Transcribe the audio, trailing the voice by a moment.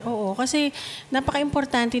kasi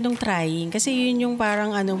napaka-importante nung trying. Kasi yun yung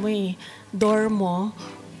parang door mo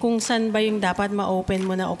kung saan ba yung dapat ma-open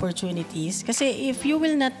mo na opportunities. Kasi if you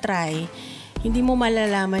will not try, hindi mo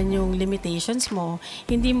malalaman yung limitations mo.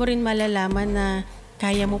 Hindi mo rin malalaman na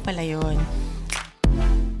kaya mo pala yun.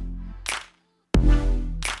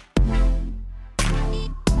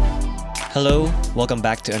 Hello, welcome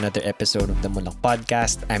back to another episode of the Mulak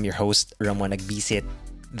Podcast. I'm your host, Ramon Nagbisit.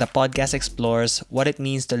 The podcast explores what it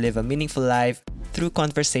means to live a meaningful life through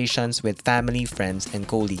conversations with family, friends, and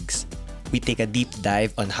colleagues. We take a deep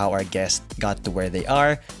dive on how our guests got to where they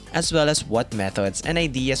are, as well as what methods and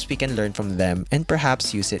ideas we can learn from them and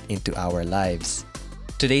perhaps use it into our lives.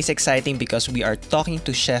 Today's exciting because we are talking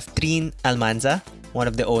to Chef Trin Almanza, one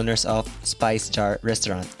of the owners of Spice Jar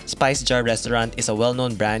Restaurant. Spice Jar Restaurant is a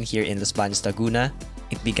well-known brand here in Los Baños, Laguna.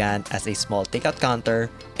 It began as a small takeout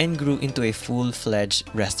counter and grew into a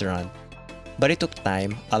full-fledged restaurant. But it took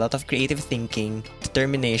time, a lot of creative thinking,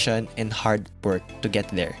 determination, and hard work to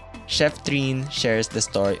get there. Chef Trin shares the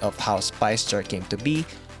story of how Spice Jar came to be,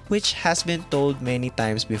 which has been told many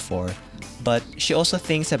times before, but she also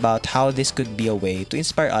thinks about how this could be a way to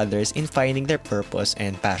inspire others in finding their purpose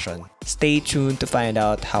and passion. Stay tuned to find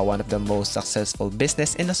out how one of the most successful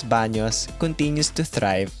business in Los Baños continues to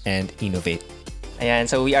thrive and innovate. Ayan,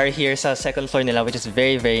 so we are here sa second floor nila, which is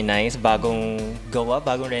very, very nice. Bagong gawa,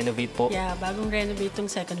 bagong renovate po. Yeah, bagong renovate tong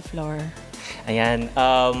second floor. Ayan,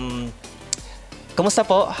 kumusta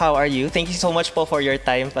po? How are you? Thank you so much po for your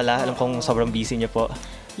time pala. Alam kong sobrang busy niyo po.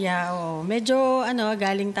 Yeah, medyo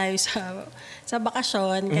galing tayo sa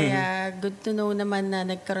bakasyon, kaya good to know naman na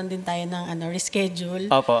nagkaroon din tayo ng reschedule.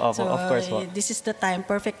 Opo, so, of course po. This is the time,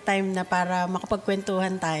 perfect time na para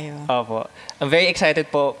makapagkwentuhan tayo. Opo. I'm very excited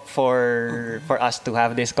po for us to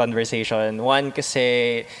have this conversation. One,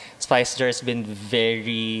 kasi Spice Jar has been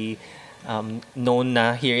very known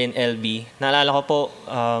na here in LB. Naalala ko po,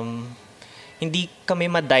 hindi kami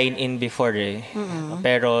ma-dine-in before eh. Mm-hmm.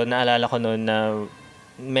 Pero naalala ko noon na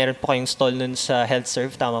meron po kayong stall nun sa health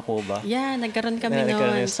serve, tama po ba? Yeah, nagkaroon kami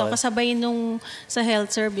noon. So kasabay nung sa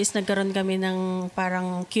health service, nagkaroon kami ng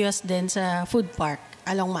parang kiosk din sa food park,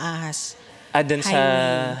 Along Maahas. Dun sa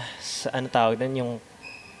ano tawag doon,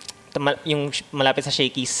 yung malapit sa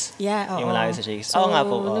Shakey's. Yeah, oo. Yung malapit sa Shakey's. So, nga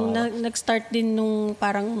po. Nung nag-start din nung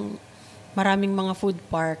parang maraming mga food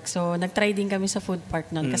park. So, nag-try din kami sa food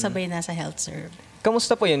park noon, kasabay na sa health serve.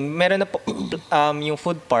 Kamusta po yun? Meron na po yung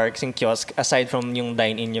food parks, yung kiosk, aside from yung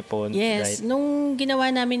dine-in nyo po, yes, right? Nung ginawa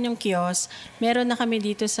namin yung kiosk, meron na kami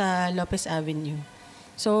dito sa Lopez Avenue.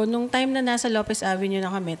 So, nung time na nasa Lopez Avenue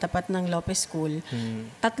na kami, tapat ng Lopez School,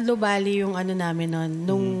 3 bali yung namin noon.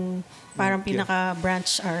 Nung parang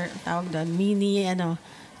pinaka-branch or tawag doon, mini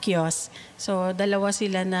kiosk. So, 2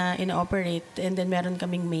 sila na ino-operate and then meron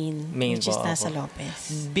kaming main which is nasa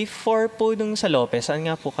Lopez. Before po nung sa Lopez, saan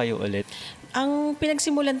nga po kayo ulit? Ang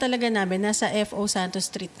pinagsimulan talaga namin, nasa F.O.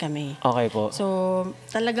 Santos Street kami. Okay po. So,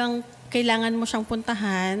 talagang kailangan mo siyang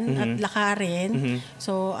puntahan at lakarin.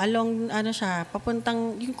 So, along,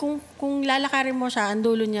 papuntang, kung lalakarin mo siya, ang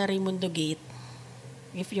dulo niya, Raimundo Gate.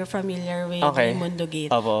 If you're familiar with Raimundo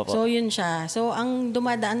Gate. Opo. So, yun siya. So, ang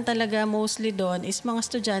dumadaan talaga mostly doon is mga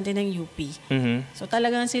estudyante ng UP. So,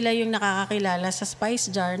 talagang sila yung nakakakilala sa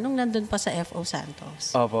Spice Jar nung nandun pa sa F.O.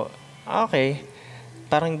 Santos. Opo. Okay.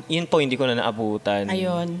 Parang yun po, hindi ko na naabutan.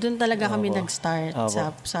 Ayun, doon talaga kami nag-start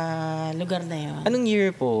sa lugar na yun. Anong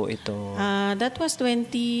year po ito? That was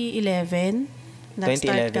 2011.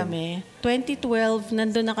 Nag-start kami. 2012,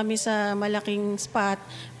 nandun na kami sa malaking spot.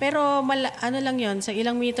 Pero lang yun, sa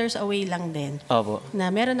ilang meters away lang din. Opo.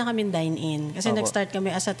 Na meron na kami dine-in. Kasi nag-start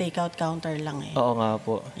kami as a takeout counter lang eh. Oo nga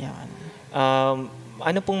po. Yan.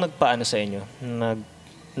 Ano pong nagpaano sa inyo?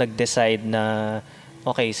 Nag-decide na,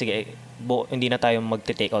 okay, sige, hindi na tayo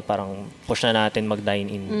magte-takeout, parang push na natin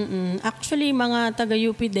mag-dine-in. Actually, mga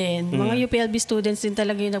taga-UP din, mga UPLB students din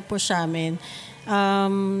talaga yung nag-push sa amin.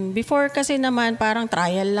 Before kasi naman, parang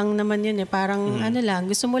trial lang naman yun eh. Parang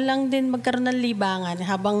gusto mo lang din magkaroon ng libangan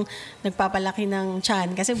habang nagpapalaki ng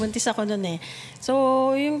tiyan. Kasi buntis ako nun eh.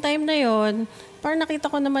 So, yung time na yun, parang nakita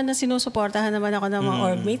ko naman na sinusuportahan naman ako ng mga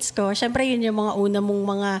orgmates ko. Siyempre, yun yung mga una mong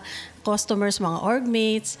mga customers, mga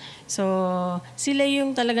orgmates. So, sila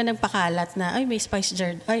yung talaga nagpakalat na, may Spice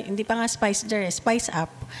Jar. Ay, hindi pa nga Spice Jar, Spice Up.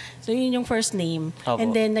 So, yun yung first name. Opo.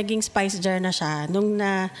 And then, naging Spice Jar na siya. Nung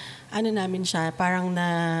namin siya, parang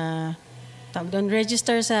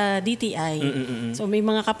register sa DTI. So, may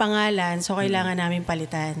mga kapangalan, so kailangan namin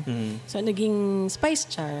palitan. So, naging Spice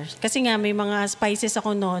Jar. Kasi nga, may mga spices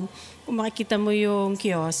ako noon. Kung makikita mo yung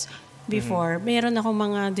kiosk, before, meron ako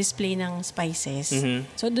mga display ng spices.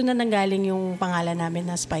 So, doon na nanggaling yung pangalan namin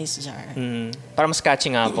na Spice Jar. Para mas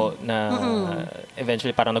catchy nga po na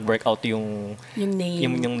eventually parang nag-workout yung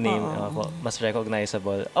Name. Yung name. Po, mas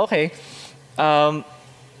recognizable. Okay.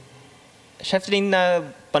 Chef Trin, na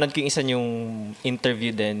panood ko yung isa yung interview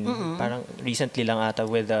din. Parang recently lang ata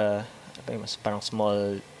with parang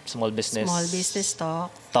small business. Small business talk.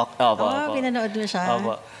 Pinanood mo siya.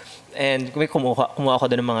 And kumuha ako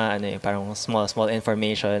doon ng mga parang small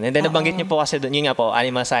information. And then nabanggit niyo po kasi doon, yun nga po,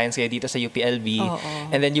 animal science kayo dito sa UPLB.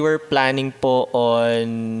 And then you were planning po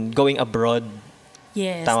on going abroad.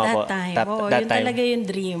 Yes, Tama that po. time. That yun time. talaga yung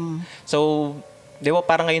dream. So, di ba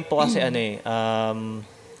parang ngayon po kasi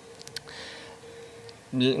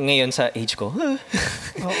ngayon sa age ko,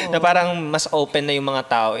 na parang mas open na yung mga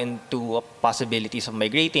tao into possibilities of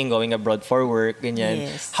migrating, going abroad for work,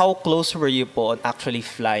 ganyan. Yes. How close were you po on actually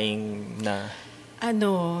flying na?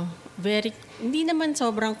 Hindi naman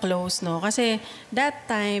sobrang close, no? Kasi that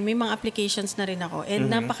time, may mga applications na rin ako.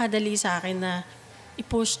 And napakadali sa akin na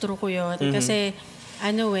i-push through ko yun. Kasi,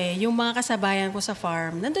 yung mga kasabayan ko sa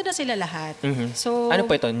farm, nandun na sila lahat. So, ano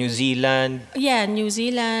po ito? New Zealand? Yeah, New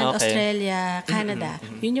Zealand, Okay. Australia, Canada.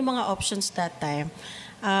 Yun yung mga options that time.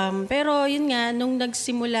 Pero yun nga, nung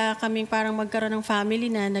nagsimula kaming parang magkaroon ng family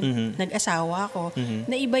na, nag-asawa ako,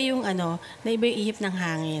 naiba yung ihip ng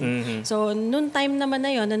hangin. So, noon time naman na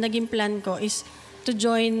yun, na naging plan ko is to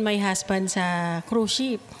join my husband sa cruise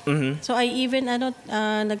ship. So, I even,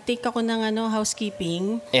 nag-take ako ng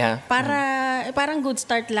housekeeping. Yeah. Parang good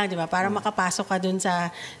start lang, di ba? Para makapasok ka dun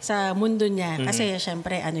sa mundo niya. Kasi,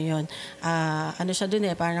 syempre, siya dun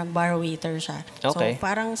parang bar waiter siya. Okay. So,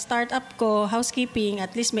 parang startup ko, housekeeping,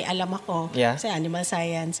 at least may alam ako. Yeah. Kasi animal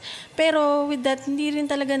science. Pero with that, hindi rin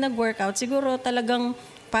talaga nag-workout. Siguro talagang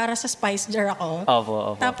para sa Spice Jar ako. Opo.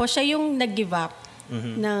 Tapos, siya yung nag-give up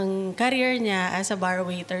ng career niya as a bar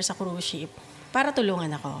waiter sa cruise ship para tulungan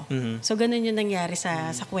ako. So, ganun yung nangyari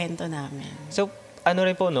sa kwento namin. So,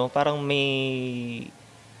 rin po, no? Parang may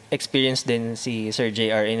experience din si Sir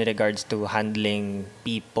JR in regards to handling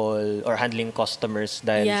people or handling customers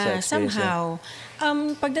dahil sa experience. Somehow.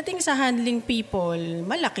 Pagdating sa handling people,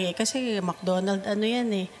 malaki kasi McDonald's,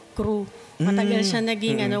 crew. Matagal siya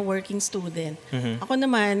naging working student. Ako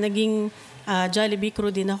naman, naging Jollibee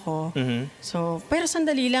crew din ako. So, pero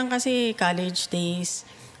sandali lang kasi college days,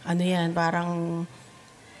 parang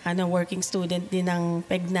working student din ng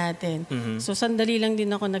PEG natin. So, sandali lang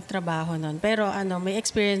din ako nagtrabaho nun. Pero may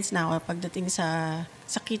experience na ako pagdating sa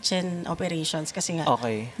kitchen operations kasi nga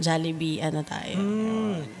Jollibee tayo.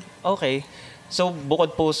 Okay. So,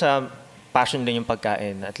 bukod po sa passion din yung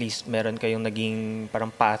pagkain, at least meron kayong naging parang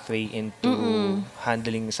pathway into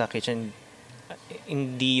handling sa kitchen.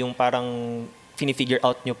 Hindi yung parang fini-figure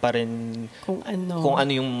out nyo pa rin kung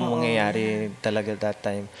ano yung mangyayari talaga that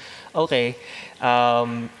time. Okay.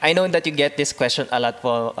 I know that you get this question a lot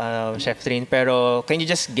po, Chef Trin, pero can you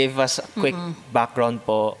just give us a quick background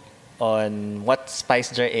po on what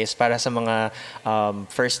Spice Jar is para sa mga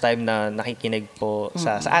first time na nakikinig po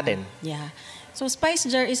sa atin? Yeah. So, Spice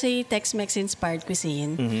Jar is a Tex-Mex-inspired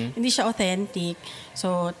cuisine. Hindi siya authentic.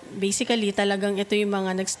 So, basically, talagang ito yung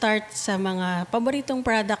mga nag-start sa mga paboritong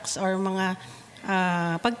products or mga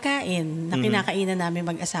pagkain na kinakainan namin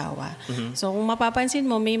mag-asawa. So, kung mapapansin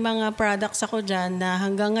mo, may mga products ako dyan na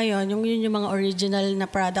hanggang ngayon, yun yung mga original na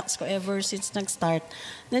products ko ever since nag-start.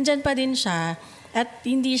 Nandyan pa din siya. At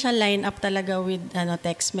hindi siya line up talaga with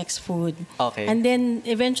Tex-Mex food. Okay. And then,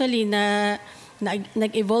 eventually,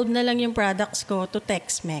 nag-evolve na lang yung products ko to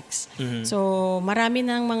Tex-Mex. So, marami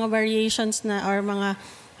ng mga variations na or mga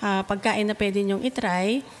pagkain na pwede nyong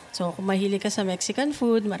itry. So, kung mahilig ka sa Mexican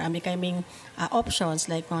food, marami kaming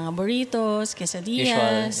options like mga burritos,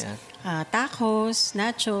 quesadillas, tacos,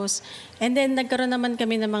 nachos. And then, nagkaroon naman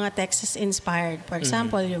kami ng mga Texas-inspired. For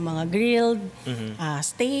example, yung mga grilled,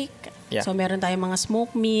 steak. Yeah. So, meron tayong mga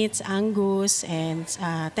smoked meats, Angus, and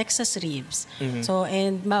Texas ribs. So,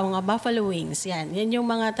 and mga buffalo wings. Yan yung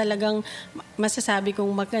mga talagang masasabi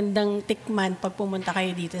kong magandang tikman pag pumunta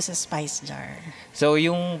kayo dito sa Spice Jar. So,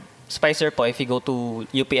 yung Spice Jar po, if you go to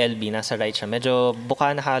UPLB, nasa right siya. Medyo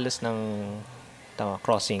buka na halos ng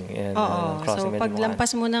crossing. Oo. So,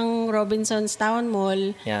 paglampas mo ng Robinson's Town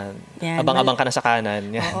Mall, yan. Abang-abang ka na sa kanan.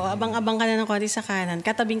 Yan. Oo, abang-abang ka na ng konti sa kanan.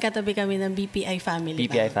 Katabing-katabi kami ng BPI family.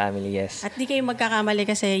 BPI family, yes. At di kayo magkakamali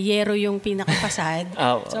kasi yero yung pinakapasad.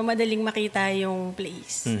 So, madaling makita yung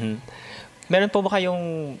place. Meron po ba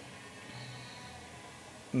kayong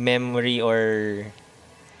memory or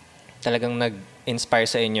talagang nag-inspire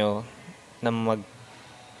sa inyo na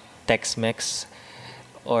mag-Tex-Mex?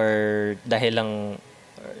 Or dahil lang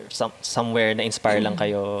somewhere na inspire lang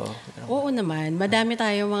kayo? Oo naman. Madami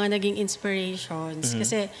tayong mga naging inspirations.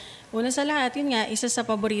 Kasi una sa lahat, yun nga, isa sa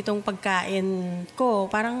paboritong pagkain ko.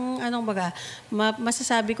 Parang anong baga,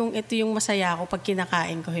 masasabi kong ito yung masaya ko pag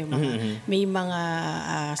kinakain ko. Yung mga, may mga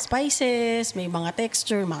spices, may mga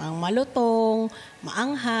texture, mga malutong,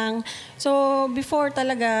 maanghang. So, before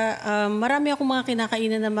talaga, marami akong mga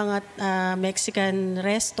kinakainan ng mga Mexican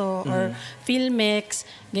resto or Philmex,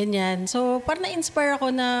 ganyan. So, parang na-inspire ako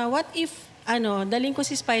na what if, daling ko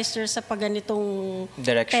si Spicer sa pagganitong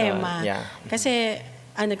Direction, tema. yeah. Kasi,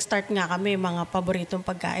 nag-start nga kami, mga paboritong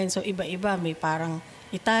pagkain. So, iba-iba. May parang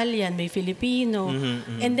Italian, may Filipino.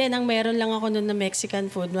 And then, ang meron lang ako nun na Mexican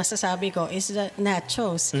food, masasabi ko, is the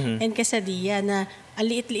nachos and quesadilla na ang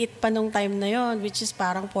liit-liit pa nung time na yon, which is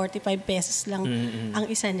parang 45 pesos lang ang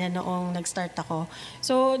isa niya noong nag-start ako.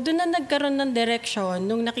 So, doon na nagkaroon ng direction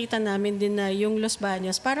nung nakita namin din na yung Los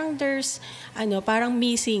Baños, parang there's, parang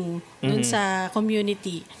missing dun sa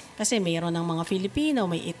community. Kasi mayroon ng mga Filipino,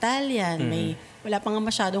 may Italian, wala pa nga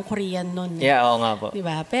masyadong Korean nun. Yeah, oo nga po.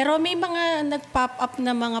 Diba? Pero may mga nag-pop up na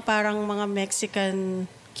mga parang mga Mexican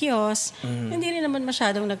kiosk. Hindi rin naman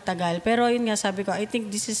masyadong nagtagal. Pero yun nga, sabi ko, I think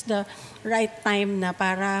this is the right time na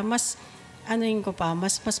para mas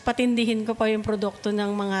mas patindihin ko pa yung produkto ng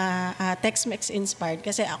mga Tex-Mex inspired.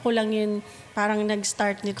 Kasi ako lang yun parang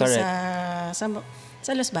nag-start nito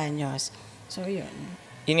sa Los Baños. So, yun.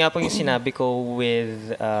 Yun nga po yung sinabi ko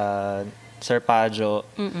with Sir Pajo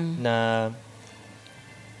na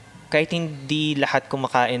kahit hindi lahat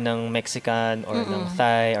kumakain ng Mexican or ng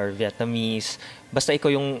Thai or Vietnamese, basta ikaw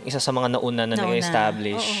yung isa sa mga nauna na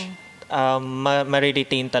nag-establish,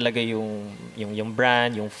 ma-retain talaga yung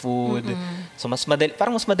brand, yung food. So mas madali,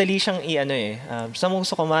 parang mas madali siyang sa mo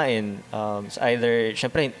gusto kumain, either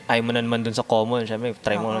syempre ayaw mo na naman dun sa common, syempre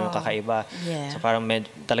try mo na yung kakaiba. Yeah. So parang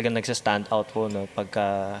talagang nagsa-stand out po no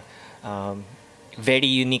pagka very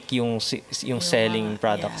unique yung selling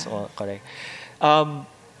products. Yeah. Correct.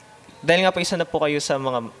 Dahil nga po isa na po kayo sa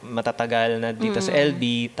mga matatagal na dito sa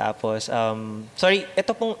LB, tapos sorry,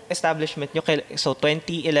 ito pong establishment nyo, so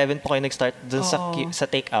 2011 po kayo nag-start dun sa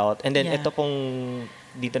takeout, and then ito pong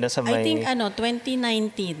dito na sa may... I think 2019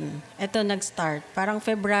 ito nag-start, parang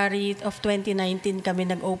February of 2019 kami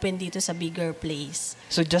nag-open dito sa bigger place.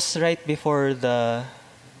 So just right before the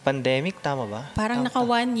pandemic, tama ba? Parang naka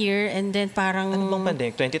 1 year and then parang... Ano bang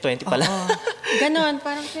pandemic? 2020 pala? Ganon,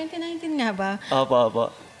 parang 2019 nga ba? Opo.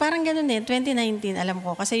 Parang ganun 2019, alam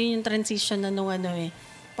ko. Kasi yun yung transition na nung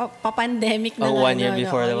pa-pandemic na nga. 1 year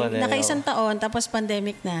before the pandemic. Naka-isang taon, tapos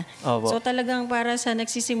pandemic na. Opo. So talagang para sa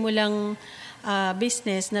nagsisimulang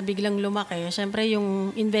business na biglang lumaki, syempre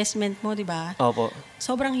yung investment mo, di ba? Opo.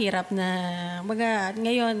 Sobrang hirap na,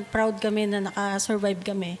 ngayon, proud kami na naka-survive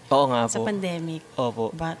kami. Oo nga po. Sa pandemic. Opo.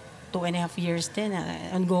 But 2.5 years din,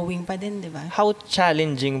 ongoing pa din, di ba? How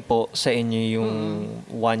challenging po sa inyo yung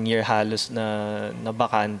 1 year halos na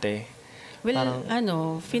bakante? Well,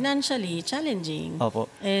 financially challenging. Opo.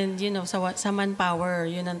 And sa manpower,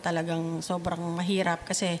 yun ang talagang sobrang mahirap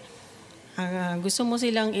kasi gusto mo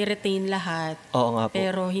silang i-retain lahat. Oo nga po.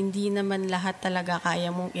 Pero hindi naman lahat talaga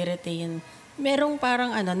kaya mong i-retain. Merong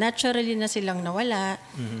parang naturally na silang nawala.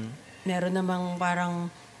 Meron namang parang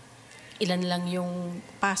ilan lang yung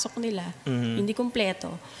pasok nila. Hindi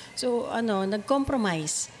kumpleto. So,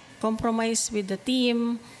 nag-compromise. Compromise with the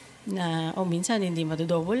team na, minsan hindi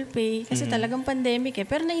double pay. Kasi talagang pandemic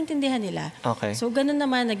Pero naiintindihan nila. Okay. So, ganun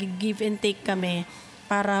naman, nag-give and take kami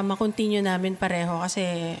para makontinue namin pareho.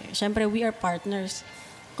 Kasi, syempre, we are partners.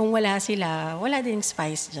 Kung wala sila, wala din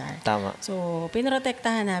Spice Jar. Tama. So,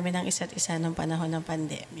 pinrotektahan namin ang isa't isa ng panahon ng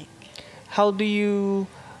pandemic. How do you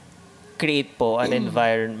create po an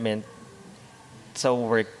environment sa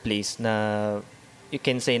workplace na you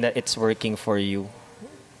can say that it's working for you?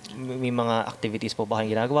 May mga activities po ba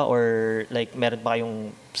kayong ginagawa or like meron ba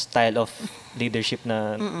kayong style of leadership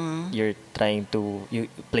na you're trying to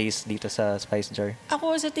place dito sa Spice Jar?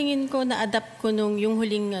 Ako sa tingin ko na-adapt ko yung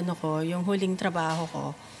huling trabaho ko.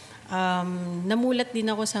 Namulat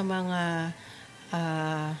din ako sa mga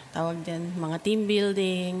mga team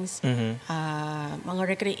buildings, mga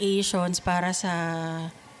recreations para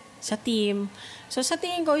sa team. So sa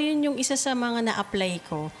tingin ko, yun yung isa sa mga na-apply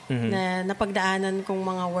ko na napagdaanan kong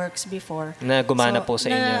mga works before. Na gumana po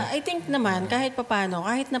sa inyo? I think naman, kahit papano,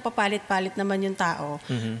 kahit napapalit-palit naman yung tao,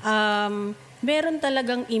 meron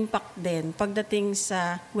talagang impact din pagdating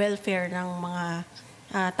sa welfare ng mga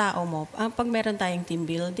tao mo. Pag meron tayong team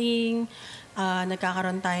building,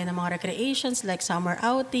 nagkakaroon tayo ng mga recreations like summer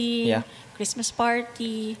outing, Christmas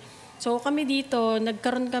party, So kami dito,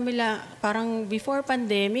 nagkaroon kami parang before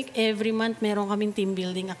pandemic, every month meron kaming team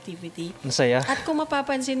building activity. Masaya. At kung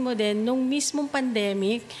mapapansin mo din, nung mismong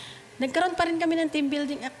pandemic, nagkaroon pa rin kami ng team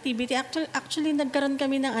building activity. Actually nagkaroon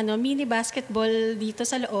kami ng mini basketball dito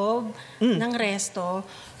sa loob ng resto.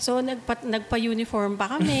 So nagpa-uniform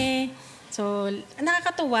pa kami. So,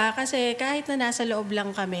 nakakatuwa kasi kahit na nasa loob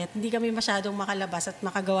lang kami at hindi kami masyadong makalabas at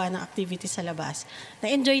makagawa ng activity sa labas,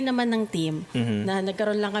 na-enjoy naman ng team na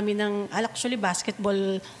nagkaroon lang kami ng, actually, basketball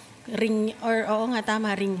ring, or oo nga,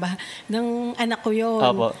 tama, ring ba, ng anak ko yun.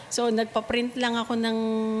 Opo. So, nagpa-print lang ako ng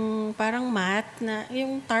parang mat, na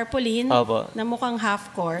yung tarpaulin na mukhang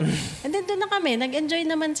half court. And then doon na kami, nag-enjoy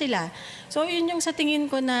naman sila. So, yun yung sa tingin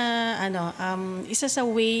ko na, isa sa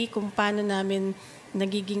way kung paano namin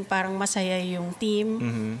nagiging parang masaya yung team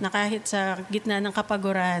na kahit sa gitna ng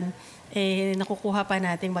kapaguran, nakukuha pa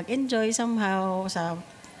nating mag-enjoy somehow sa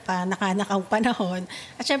panakanakang panahon.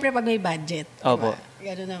 At syempre pag may budget. Opo. Diba?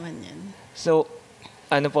 Gano'n naman yan. So,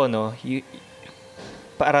 no,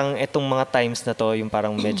 parang itong mga times na to, yung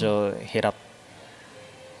parang medyo hirap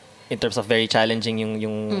in terms of very challenging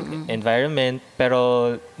yung environment,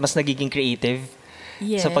 pero mas nagiging creative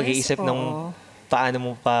sa pag-iisip ng paano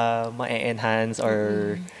mo pa ma-enhance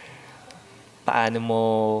or paano mo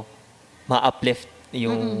ma-uplift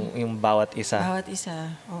yung bawat isa. Bawat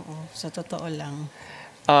isa, oo. Sa totoo lang.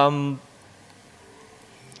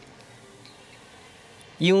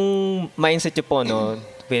 Yung mindset nyo po, no,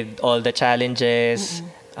 with all the challenges,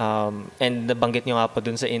 and nabanggit nyo nga po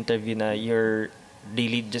dun sa interview na you're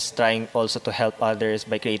really just trying also to help others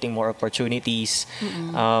by creating more opportunities.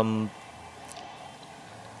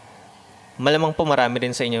 Malamang po marami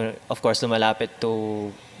rin sa inyo, of course, lumalapit to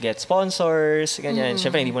get sponsors, ganyan.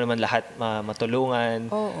 Siyempre, hindi mo naman lahat matulungan.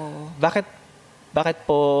 Oo. Bakit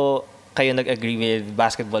po kayo nag-agree with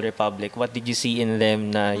Basketball Republic? What did you see in them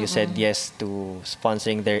na you said yes to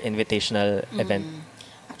sponsoring their invitational event?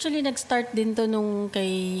 Actually, nag-start din to nung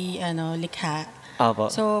kay Likha. Opo.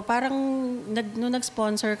 So, parang nung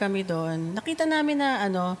nag-sponsor kami doon, nakita namin na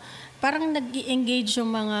parang nag-engage yung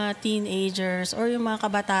mga teenagers or yung mga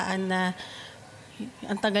kabataan na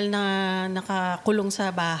ang tagal na nakakulong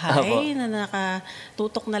sa bahay, na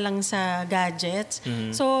nakatutok na lang sa gadgets.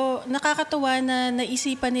 So, nakakatuwa na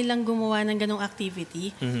naisipan nilang gumawa ng ganong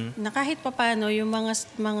activity na kahit papano yung mga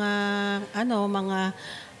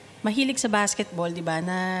mahilig sa basketball, di ba,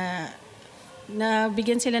 na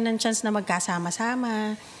bigyan sila ng chance na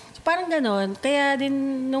magkasama-sama. So, parang ganon. Kaya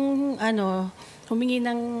din nung humingi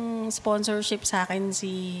ng sponsorship sa akin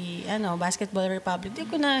si Basketball Republic, di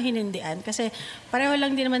ko na hinindian kasi pareho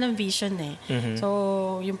lang din naman ng vision eh.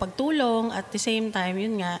 So, yung pagtulong at the same time,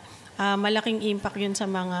 yun nga, malaking impact yun sa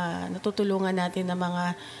mga natutulungan natin na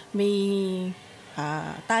mga may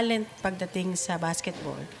talent pagdating sa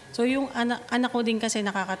basketball. So yung anak ko din kasi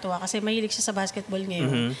nakakatuwa kasi mahilig siya sa basketball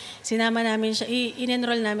ngayon. Sinama namin siya,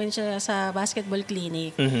 in-enroll namin siya sa basketball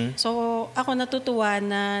clinic. So ako natutuwa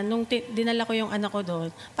na nung dinala ko yung anak ko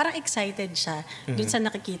doon, parang excited siya doon sa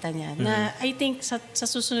nakikita niya. Na I think sa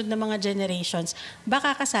susunod na mga generations,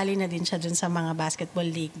 baka kasali na din siya doon sa mga basketball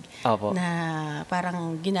league na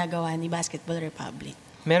parang ginagawa ni Basketball Republic.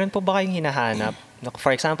 Meron po ba kayong hinahanap?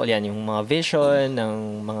 For example, yan, yung mga vision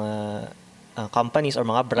ng mga companies or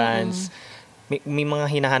mga brands. May mga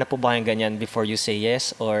hinahanap po ba kayong ganyan before you say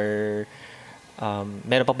yes? Or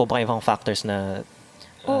meron pa po ba kayong factors na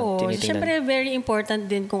tinitingnan? Siyempre very important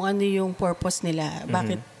din kung ano yung purpose nila.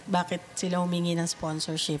 Bakit sila humingi ng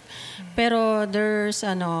sponsorship. Pero there's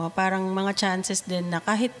parang mga chances din na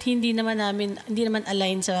kahit hindi naman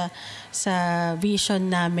align sa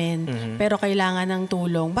vision namin, pero kailangan ng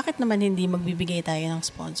tulong, bakit naman hindi magbibigay tayo ng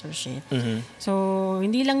sponsorship? So,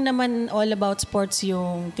 hindi lang naman all about sports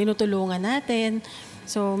yung tinutulungan natin.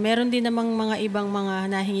 So, meron din namang mga ibang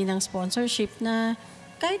mga nahingi ng sponsorship na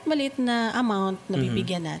kahit maliit na amount na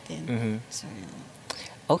bibigyan natin. So,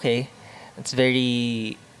 okay. It's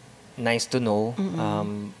very nice to know.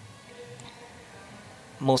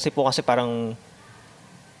 Mostly po kasi parang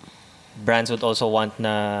brands would also want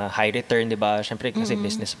na high return, di ba? Siyempre kasi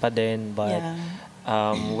business pa din. But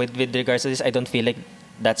with regards to this, I don't feel like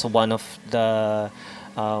that's one of the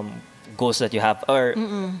goals that you have. Or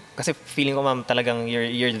kasi feeling ko, ma'am, talagang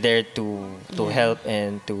you're there to help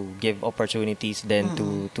and to give opportunities then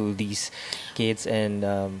to these kids and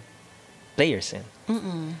players.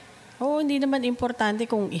 Oo, hindi naman importante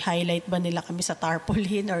kung i-highlight ba nila kami sa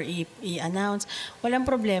tarpaulin or i-announce. Walang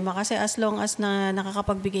problema kasi as long as na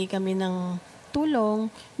nakakapagbigay kami ng tulong,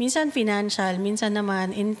 minsan financial, minsan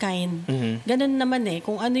naman in kind. Ganun naman eh.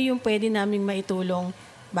 Kung ano yung pwede naming maitulong,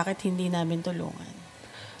 bakit hindi namin tulungan?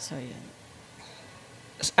 So, yun.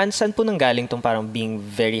 Saan po nanggaling tong parang being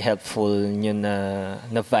very helpful nyo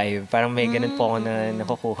na vibe? Parang may ganun po ako na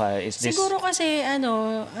nakukuha. Is this... Siguro kasi,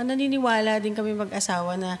 naniniwala din kami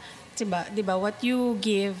mag-asawa na, di ba, what you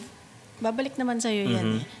give, babalik naman sa'yo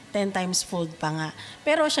yan. 10 times fold pa nga.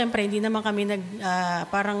 Pero syempre, hindi naman kami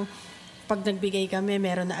parang pag nagbigay kami,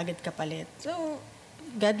 meron na agad kapalit. So,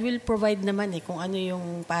 God will provide naman kung ano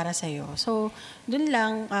yung para sa'yo. So, dun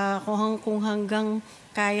lang, kung hanggang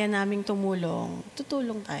kaya naming tumulong,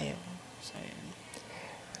 tutulong tayo. So, yun.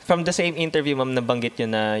 From the same interview, ma'am, nabanggit nyo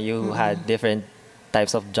na you had different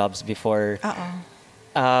types of jobs before.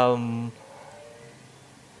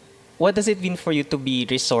 What does it mean for you to be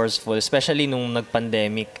resourceful, especially nung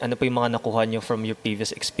nag-pandemic? Ano po yung mga nakuha nyo from your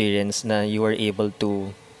previous experience na you were able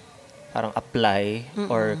to parang apply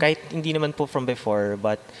or kahit hindi naman po from before,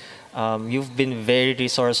 but you've been very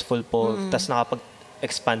resourceful po, tas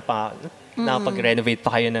nakapag-expand pa, nakapag-renovate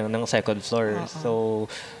pa kayo ng second floor. So,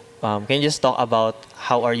 can you just talk about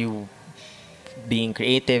how are you being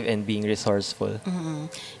creative and being resourceful?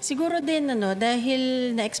 Siguro din,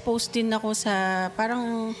 dahil na-expose din ako sa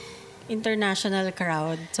parang international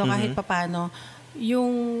crowd. So, kahit papano,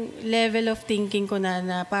 yung level of thinking ko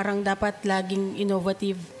na parang dapat laging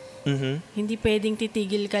innovative. Hindi pwedeng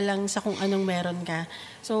titigil ka lang sa kung anong meron ka.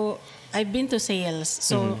 So, I've been to sales.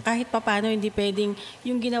 So, kahit papano, hindi pwedeng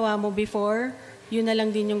yung ginawa mo before, yun na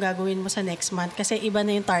lang din yung gagawin mo sa next month. Kasi iba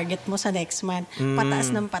na yung target mo sa next month.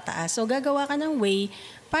 Pataas ng pataas. So, gagawa ka ng way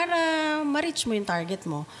para ma-reach mo yung target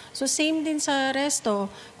mo. So, same din sa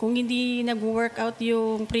resto. Kung hindi nag-work out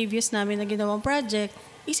yung previous namin na ginawang project,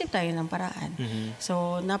 isip tayo ng paraan.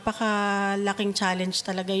 So, napakalaking challenge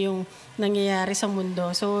talaga yung nangyayari sa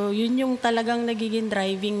mundo. So, yun yung talagang nagiging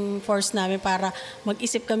driving force namin para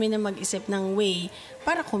mag-isip kami ng way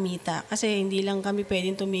para kumita. Kasi hindi lang kami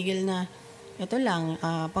pwedeng tumigil na ito lang,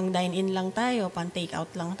 pang dine-in lang tayo, pang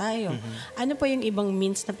take-out lang tayo. Ano pa yung ibang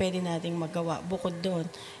means na pwede nating magawa bukod doon?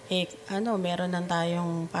 Meron na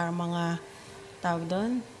tayong para mga tawag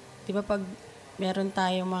doon? Di ba pag meron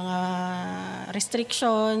tayong mga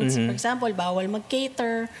restrictions. For example, bawal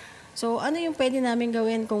mag-cater. So, ano yung pwede namin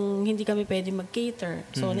gawin kung hindi kami pwede mag-cater?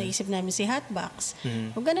 So, naisip namin si Hotbox.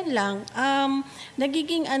 O ganun lang.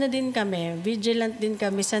 Nagiging din kami, vigilant din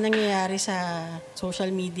kami sa nangyayari sa social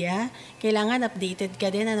media. Kailangan updated ka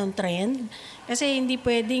din anong trend. Kasi hindi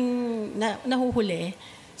pwedeng nahuhuli.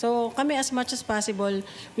 So, kami as much as possible,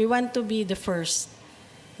 we want to be the first.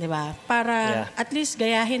 Diba? Para at least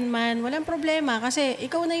gayahin man, walang problema kasi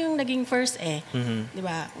ikaw na yung naging first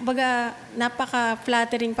Diba? Kumbaga,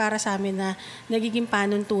 napaka-flattering para sa amin na nagiging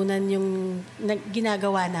panuntunan yung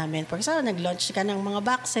ginagawa namin. For example, nag-launch ka ng mga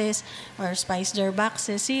boxes or Spice Jar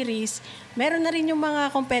boxes, series. Meron na rin yung mga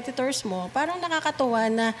competitors mo. Parang nakakatuwa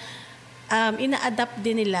na ina-adapt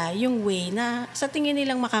din nila yung way na sa tingin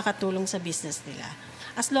nilang makakatulong sa business nila.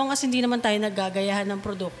 As long as hindi naman tayo naggagayahan ng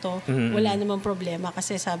produkto, wala namang problema.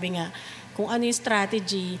 Kasi sabi nga, kung ano yung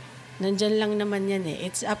strategy, nandyan lang naman yan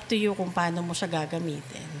It's up to you kung paano mo siya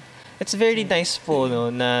gagamitin. It's very nice po,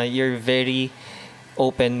 na you're very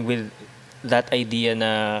open with that idea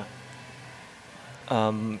na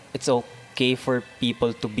it's okay for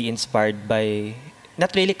people to be inspired by,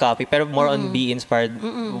 not really copy, pero more on be inspired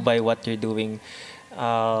by what you're doing.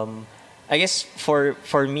 I guess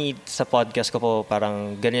for me sa podcast ko po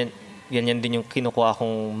parang ganyan din yung kinukuha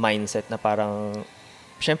akong mindset na parang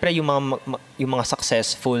syempre yung mga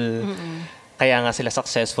successful kaya nga sila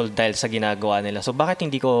successful dahil sa ginagawa nila. So bakit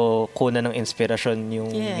hindi ko kunan ng inspirasyon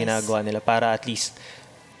yung ginagawa nila para at least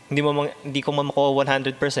hindi ko makuha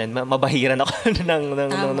 100%, mabahiran ako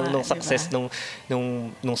ng success diba?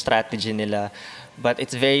 nung strategy nila. But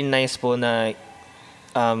it's very nice po na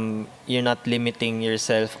you're not limiting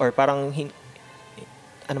yourself or parang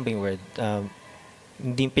ano ba yung word?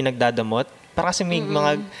 Hindi pinagdadamot. Para kasi may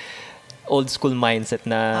mga old school mindset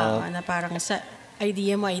na na parang sa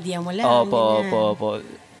idea mo lang. Opo.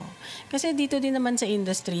 Kasi dito din naman sa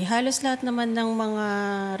industry, halos lahat naman ng mga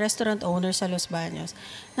restaurant owners sa Los Baños,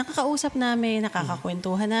 nakakausap namin,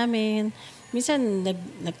 nakakakwentuhan namin. Minsan,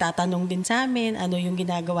 nagtatanong din sa amin ano yung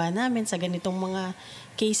ginagawa namin sa ganitong mga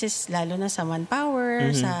cases, lalo na sa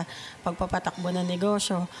manpower, sa pagpapatakbo ng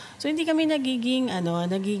negosyo. So, hindi kami nagiging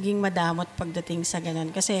madamot pagdating sa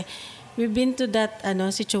ganun. Kasi, we've been to that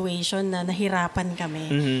situation na nahirapan kami.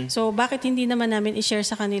 So, bakit hindi naman namin i-share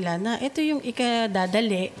sa kanila na ito yung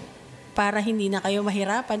ikadadali para hindi na kayo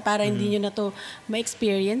mahirapan, para hindi nyo na to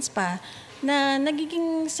ma-experience pa, na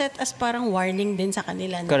nagiging set as parang warning din sa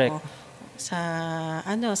kanila. Correct.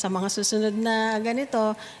 sa mga susunod na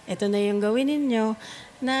ganito, ito na yung gawin ninyo,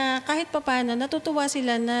 na kahit papaano natutuwa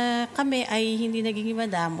sila na kami ay hindi nagiging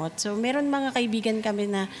madamot. So meron mga kaibigan kami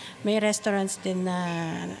na may restaurants din na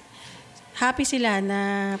happy sila na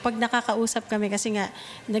pag nakakausap kami kasi nga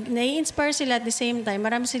nai-inspire sila at the same time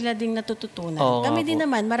marami sila ding natututunan. Oo Kami nga din po.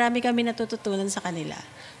 naman, marami kami natututunan sa kanila.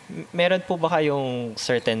 Meron po ba kayong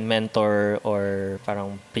certain mentor or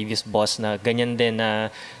parang previous boss na ganyan din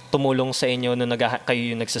na tumulong sa inyo nung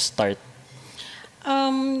kayo yung nagsa-start?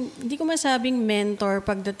 Hindi ko masabing mentor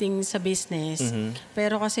pagdating sa business.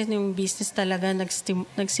 Pero kasi yung business talaga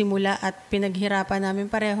nagsimula at pinaghirapan namin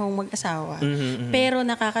parehong mag-asawa. Pero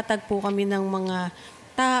nakakatagpo kami ng mga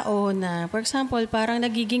tao na, for example, parang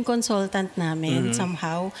nagiging consultant namin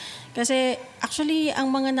somehow. Kasi actually,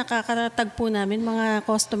 ang mga nakakatagpo namin, mga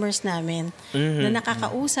customers namin, na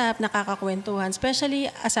nakakausap, nakakakwentuhan,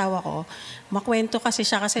 especially asawa ko, makwento kasi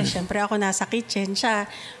siya kasi syempre ako nasa kitchen, siya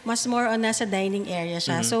mas more on nasa dining area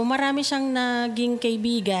siya. So marami siyang naging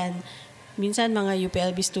kaibigan, minsan mga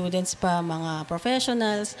UPLB students pa, mga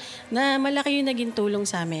professionals, na malaki yung naging tulong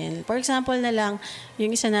sa amin. For example na lang,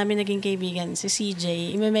 yung isa namin naging kaibigan, si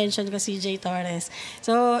CJ, i-mention ko CJ Torres.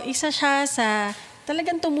 So, isa siya sa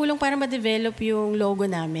talagang tumulong para ma-develop yung logo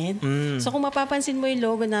namin. So, kung mapapansin mo yung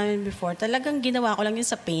logo namin before, talagang ginawa ko lang yun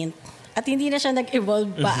sa paint. At hindi na siya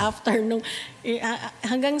nag-evolve pa after nung,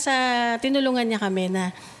 hanggang sa tinulungan niya kami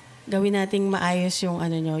na gawin nating maayos yung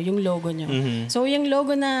yung logo nyo. So yung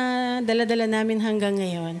logo na dala-dala namin hanggang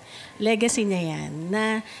ngayon, legacy niya yan.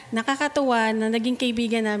 Na nakakatuwa na naging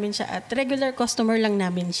kaibigan namin siya at regular customer lang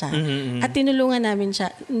namin siya. At tinulungan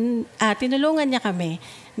niya kami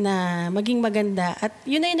na maging maganda. At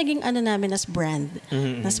yun ay naging namin as brand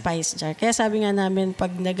na Spice Jar. Kaya sabi nga namin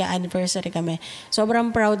pag nag-anniversary kami,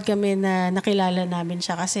 sobrang proud kami na nakilala namin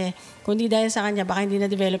siya kasi kung di dahil sa kanya, baka hindi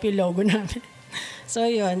na-develop yung logo namin. So,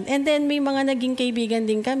 yun. And then, may mga naging kaibigan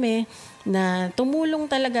din kami na tumulong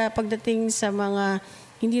talaga pagdating sa mga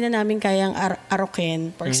hindi na namin kayang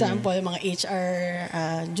arokin. For example, mga HR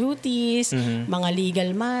duties, mga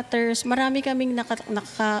legal matters. Marami kaming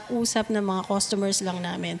nakausap na mga customers lang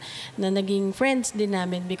namin na naging friends din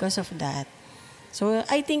namin because of that. So,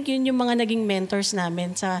 I think yun yung mga naging mentors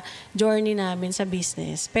namin sa journey namin sa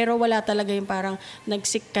business. Pero wala talaga yung parang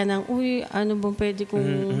nagsik ka ng, uy, ano bang pwede kong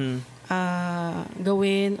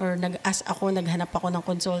gawin or naghanap ako ng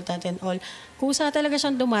consultant and all. Kusa talaga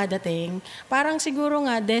siyang dumadating. Parang siguro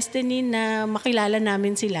nga destiny na makilala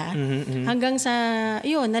namin sila hanggang sa,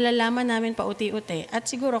 yun, nalalaman namin pa uti-uti.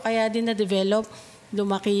 At siguro kaya din na-develop,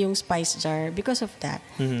 lumaki yung Spice Jar because of that.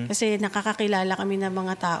 Kasi nakakakilala kami ng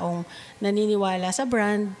mga taong naniniwala sa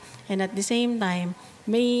brand and at the same time,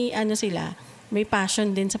 may may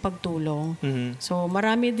passion din sa pagtulong. So,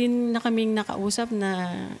 marami din na kaming nakausap na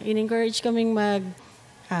in-encourage kaming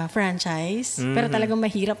franchise. Pero talagang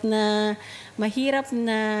mahirap na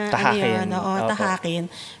tahakin. Tahakin.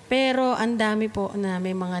 Pero ang dami po na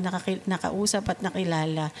may mga nakausap at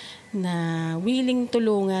nakilala na willing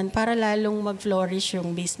tulungan para lalong mag-flourish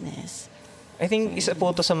yung business. I think isa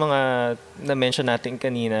po to sa mga na-mention natin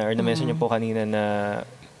kanina or na-mention niyo po kanina na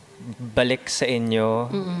balik sa inyo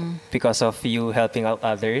because of you helping out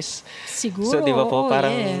others. Siguro. So, di ba po,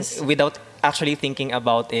 parang yes. without actually thinking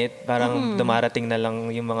about it, parang dumarating na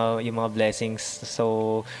lang yung mga blessings.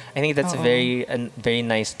 So, I think that's a very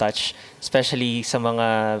nice touch, especially sa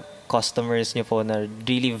mga customers niyo po na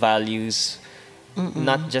really values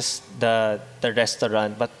not just the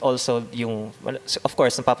restaurant but also yung, of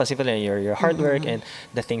course, napapansin po na your hard work and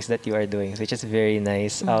the things that you are doing, which is very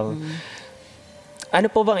nice. Ano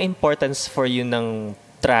po bang importance for you ng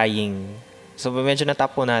trying? So, medyo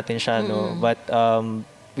natap po natin siya, no? But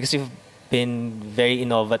because you've been very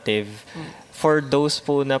innovative, for those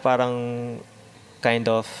po na parang kind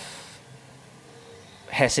of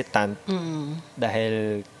hesitant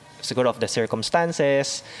dahil siguro of the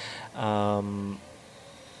circumstances,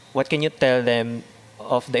 what can you tell them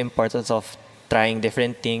of the importance of trying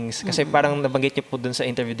different things? Kasi parang nabanggit niyo po dun sa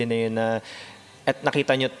interview din na yun na at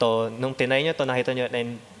nakita nyo to, nung tinay nyo to, nakita nyo,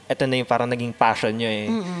 and ito na yung parang naging passion nyo eh.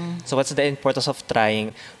 So what's the importance of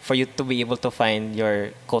trying for you to be able to find your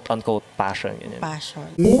quote-unquote passion? Ganyan. Passion.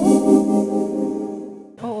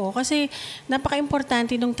 Oo, kasi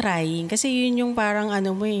napaka-importante nung trying. Kasi yun yung parang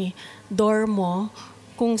door mo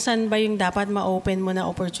kung saan ba yung dapat ma-open mo na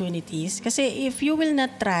opportunities. Kasi if you will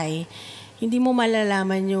not try, hindi mo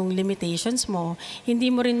malalaman yung limitations mo. Hindi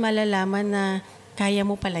mo rin malalaman na kaya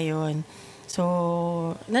mo pala yun. So,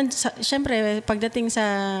 syempre, pagdating sa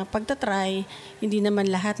pagtatry, hindi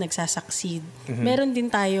naman lahat nagsasucceed. Meron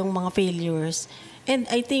din tayong mga failures. And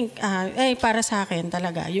I think, para sa akin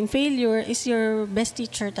talaga, yung failure is your best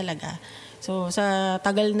teacher talaga. So, sa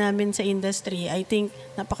tagal namin sa industry, I think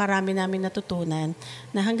napakarami namin natutunan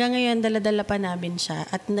na hanggang ngayon dala-dala pa namin siya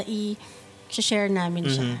at share namin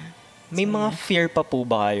siya. May mga fear pa po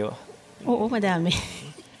ba kayo? Oo, madami.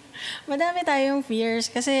 Madami tayong fears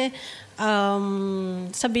kasi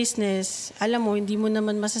sa business, alam mo, hindi mo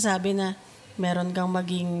naman masasabi na meron kang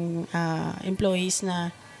maging employees na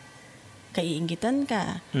kaiinggitan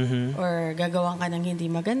ka or gagawan ka ng hindi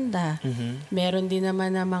maganda. Meron din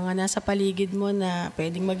naman na mga nasa paligid mo na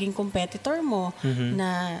pwedeng maging competitor mo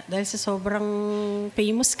na dahil sa sobrang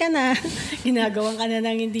famous ka na, ginagawan ka na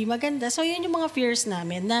ng hindi maganda. So, yun yung mga fears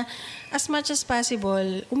namin na as much as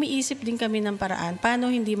possible, umiisip din kami ng paraan paano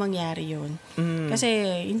hindi mangyari yun. Kasi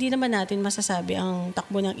hindi naman natin masasabi ang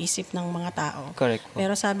takbo ng isip ng mga tao. Correct po.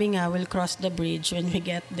 Pero sabi nga, we'll cross the bridge when we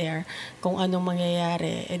get there. Kung anong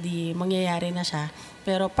mangyayari, edi mangyayari na siya.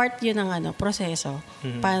 Pero part yun ng proseso.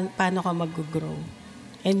 Paano ka mag-grow.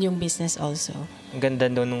 And yung business also. Ang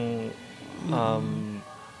ganda nung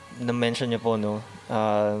na-mention niyo po, no?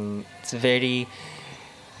 It's very...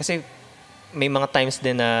 Kasi may mga times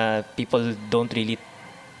din na people don't really...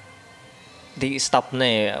 They stop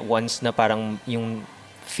na once na parang yung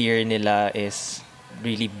fear nila is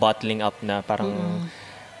really bottling up na parang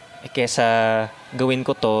kesa gawin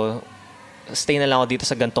ko to, stay na lang ako dito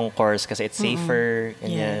sa gantong course kasi it's safer,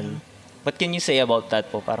 ganyan. What can you say about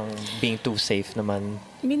that po? Parang being too safe naman.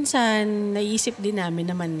 Minsan, naisip din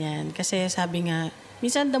namin naman yan. Kasi sabi nga,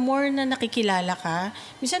 minsan the more na nakikilala ka,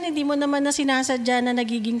 minsan hindi mo naman na sinasadya na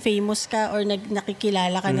nagiging famous ka or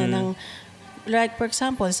nakikilala ka na ng, like for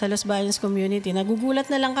example, sa Los Baños community, nagugulat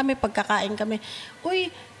na lang kami pagkakain kami,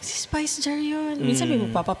 uy, si Spice Jar yun. Minsan may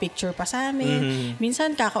magpapapicture pa sa amin.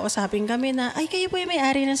 Minsan kakausapin kami na, ay, kayo po yung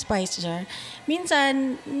may-ari ng Spice Jar.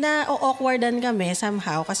 Minsan, na-awkwardan kami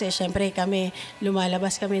somehow kasi syempre kami,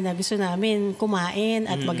 lumalabas kami na gusto namin kumain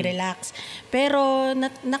at mag-relax. Pero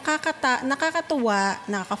nakakatuwa,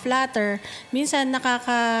 nakaka-flatter, minsan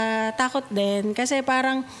nakakatakot din kasi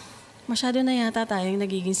parang masyado na yata tayong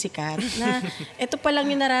nagiging sikat. Na ito pa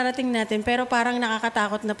lang yung nararating natin pero parang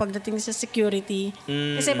nakakatakot na pagdating sa security.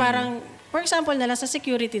 Kasi parang, for example na lang, sa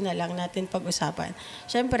security na lang natin pag-usapan.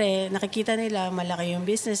 Siyempre, nakikita nila malaki yung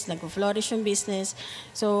business, nag-flourish yung business.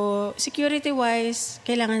 So, security-wise,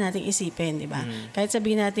 kailangan nating isipin, di ba? Kahit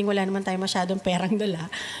sabihin natin wala naman tayong masyadong perang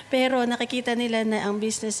dala. Pero nakikita nila na ang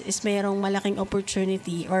business is mayroong malaking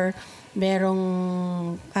opportunity or merong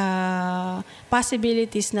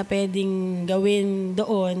possibilities na pwedeng gawin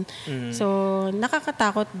doon. So,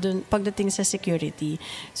 nakakatakot dun pagdating sa security.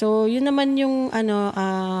 So, yun naman yung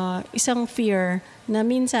isang fear na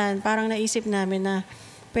minsan parang naisip namin na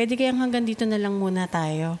pwede kayang hanggang dito na lang muna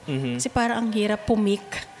tayo. Kasi parang ang hirap pumik.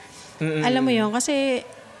 Alam mo yun, kasi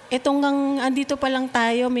andito pa lang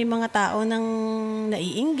tayo, may mga tao nang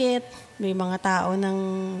naiinggit, may mga tao nang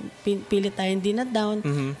pilit tayong din-down.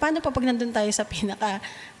 Paano pa pag nandun tayo sa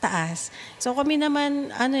pinaka-taas? So kami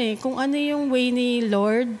naman, kung ano yung way ni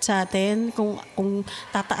Lord sa atin, kung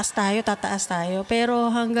tataas tayo.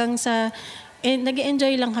 Pero hanggang sa,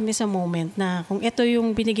 nag-enjoy lang kami sa moment na kung ito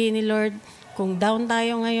yung binigay ni Lord, kung down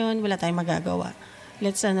tayo ngayon, wala tayong magagawa.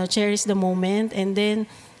 Let's cherish the moment and then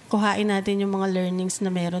kuhain natin yung mga learnings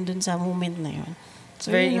na meron dun sa moment na yun. So,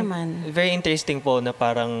 very interesting po na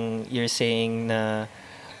parang you're saying na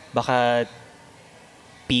baka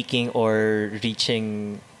peaking or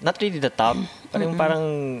reaching, not really the top,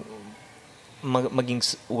 parang maging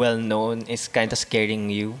well-known is kind of scaring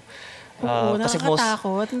you. Oo,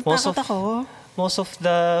 nakakatakot. Natakot ako. Most of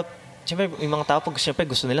the, siyempre, yung mga tao, siyempre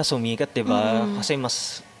gusto nila sumikat, diba? Kasi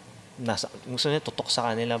mas gusto niya tutok sa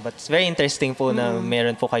kanila, but it's very interesting po na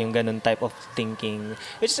meron po kayong ganun type of thinking,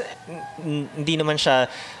 which hindi naman siya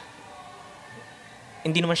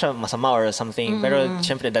masama or something, pero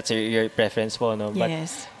syempre that's your preference po, no? But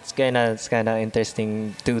yes, it's kinda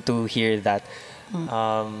interesting to hear that.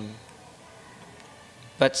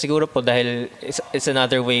 But siguro po dahil it's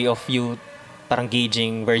another way of you parang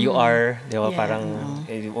gauging where you are, di ba? Parang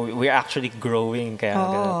we're actually growing. Kaya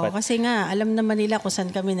kasi nga, alam naman nila kung saan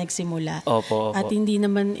kami nagsimula. Opo. At hindi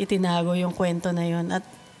naman itinago yung kwento na yun. At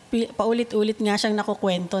paulit-ulit nga siyang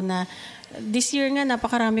nakukwento na this year nga,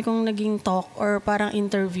 napakarami kong naging talk or parang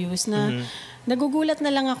interviews na nagugulat na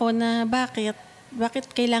lang ako na bakit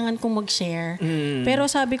kailangan kong mag-share. Pero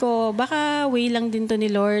sabi ko, baka way lang din to ni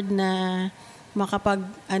Lord na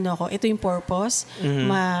ito yung purpose,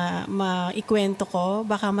 maikwento ko,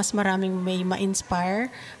 baka mas maraming may ma-inspire,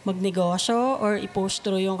 magnegosyo, or i-push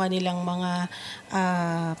through yung kanilang mga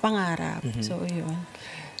pangarap. So, yun.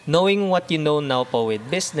 knowing what you know now po with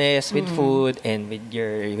business, with food, and with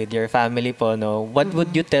your family po, no, what would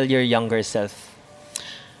you tell your younger self?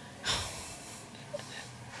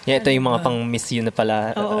 Yeah, ito yung mga pang miss you na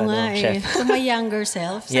pala, Oo nga chef. To my younger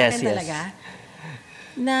self, sa Yes, akin yes. talaga,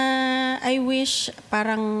 na I wish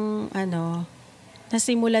parang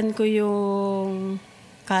nasimulan ko yung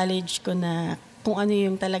college ko na kung ano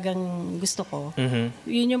yung talagang gusto ko.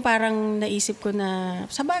 Yun yung parang naisip ko na,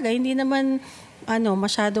 sa bagay, hindi naman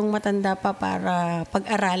masyadong matanda pa para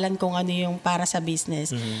pag-aralan kung ano yung para sa business.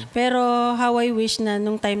 Pero how I wish na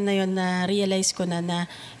nung time na yon na realize ko na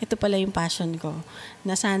ito pala yung passion ko.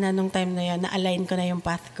 Na sana nung time na yon na align ko na yung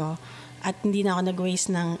path ko. At hindi na ako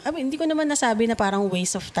nag-waste hindi ko naman nasabi na parang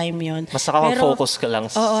waste of time yon. Mas nakaka-focus ka lang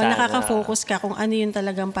Oo, nakaka-focus ka kung ano yung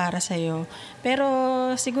talagang para sa'yo. Pero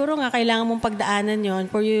siguro nga, kailangan mong pagdaanan yon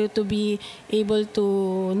for you to be able to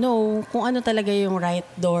know kung ano talaga yung right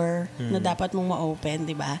door na dapat mong ma-open,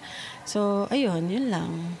 di ba? So, ayun, yun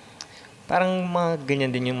lang. Parang mga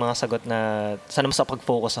ganyan din yung mga sagot na sana mas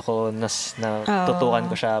pag-focus ako na tutukan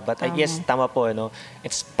ko siya. But I guess tama po,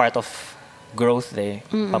 it's part of growth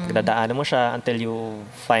Papagdadaanan mo siya until you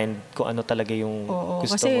find kung ano talaga yung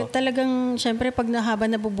gusto kasi mo. talagang, syempre, pag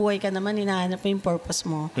habang nabubuhay ka naman, hinahanap mo yung purpose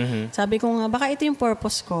mo. Sabi ko nga, baka ito yung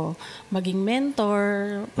purpose ko. Maging mentor,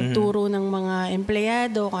 pagturo ng mga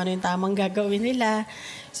empleyado, kung ano yung tamang gagawin nila.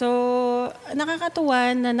 So,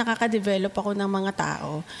 nakakatuwa na nakaka-develop ako ng mga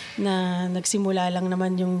tao na nagsimula lang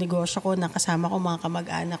naman yung negosyo ko, nakasama ko mga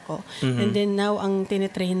kamag-anak ko. And then now, ang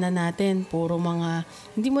tinitrain na natin, puro mga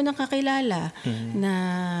hindi mo nakakilala na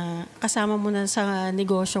kasama mo na sa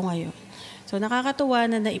negosyo ngayon. So, nakakatuwa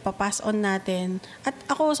na naipapass on natin. At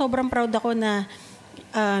ako, sobrang proud ako na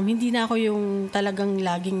hindi na ako yung talagang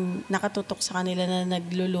laging nakatutok sa kanila na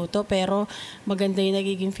nagluluto, pero maganda yung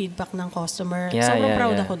nagiging feedback ng customer. Sobrang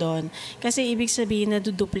proud ako doon. Kasi ibig sabihin na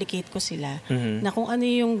duplicate ko sila. Na kung ano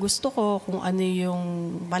yung gusto ko, kung ano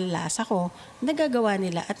yung malasa ko, nagagawa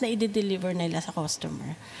nila at na-deliver nila sa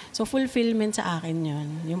customer. So fulfillment sa akin yun,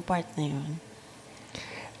 yung part na yun.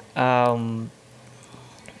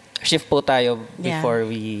 Shift po tayo before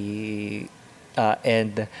we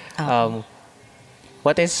end.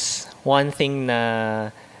 What is one thing na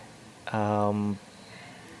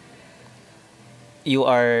you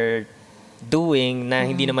are doing na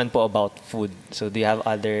hindi naman po about food? So do you have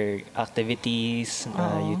other activities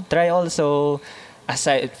you try also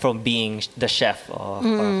aside from being the chef of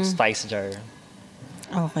Spice Jar?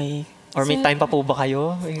 Okay. Or may time pa po ba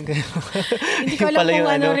kayo? Hindi ko alam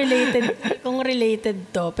kung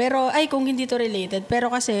related to. Pero kung hindi to related,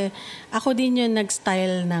 pero kasi ako din yung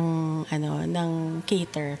nag-style ng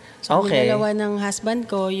cater. So yung dalawa ng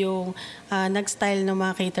husband ko yung nag-style ng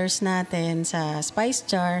mga caters natin sa Spice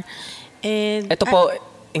Jar. And ito po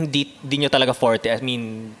hindi nyo talaga forte. I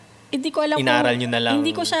mean, hindi ko alam inaral nyo na lang.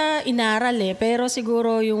 Hindi ko siya inaral pero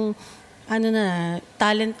siguro yung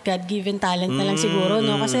talent, God-given talent na lang siguro,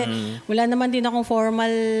 no? Kasi wala naman din akong formal,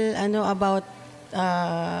 about,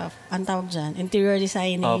 ang tawag dyan, interior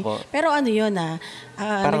designing. Opo. Pero yun,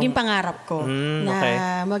 naging pangarap ko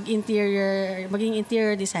na maging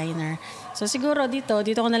interior designer. So siguro dito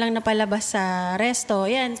ko na lang napalabas sa resto.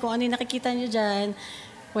 Yan, kung ano yung nakikita nyo dyan,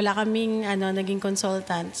 wala kaming naging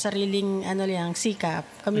consultant, sariling lang, sikap.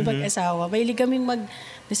 Kami mag-asawa. Mahilig kaming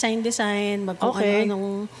mag-design, kung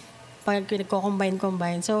ano-anong pag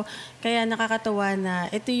nagko-combine. So, kaya nakakatuwa na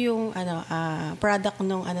ito yung product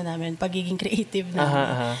nung namin, pagiging creative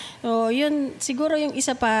namin. So, yun, siguro yung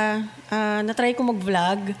isa pa, na-try ko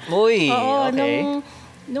mag-vlog. Uy, Oo,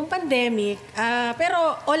 nung pandemic,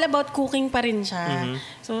 pero all about cooking pa rin siya.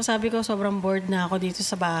 So, sabi ko, sobrang bored na ako dito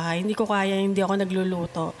sa bahay. Hindi ko kaya, hindi ako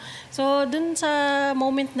nagluluto. So, dun sa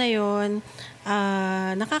moment na yun,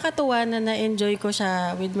 nakakatuwa na na-enjoy ko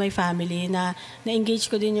siya with my family, na-engage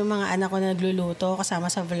ko din yung mga anak ko na nagluluto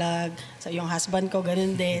kasama sa vlog, sa yung husband ko,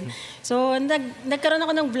 ganun din. So, nagkaroon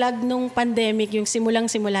ako ng vlog nung pandemic, yung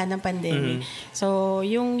simulang-simula ng pandemic. So,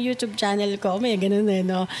 yung YouTube channel ko, may ganun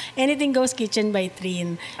no? Anything Goes Kitchen by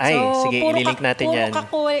Trin. Ay, so, sige, ililink natin yan.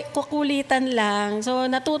 Kukulitan lang. So,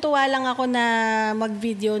 natutuwa lang ako na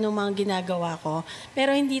mag-video ng mga ginagawa ko.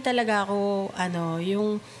 Pero hindi talaga ako,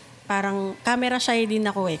 yung parang camera shy din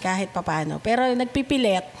ako kahit papaano. Pero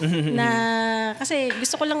nagpipilit na, kasi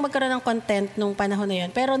gusto ko lang magkaroon ng content nung panahon na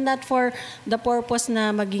yun. Pero not for the purpose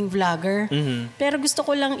na maging vlogger. Pero gusto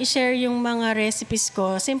ko lang i-share yung mga recipes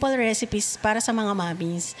ko, simple recipes para sa mga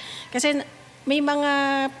mommies. Kasi may mga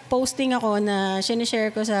posting ako na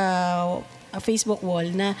sinishare ko sa Facebook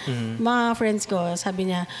wall na mga friends ko,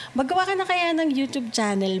 sabi niya, magawa ka na kaya ng YouTube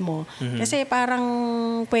channel mo. Kasi parang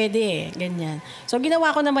pwede ganyan. So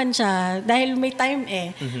ginawa ko naman siya dahil may time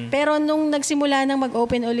Pero nung nagsimula nang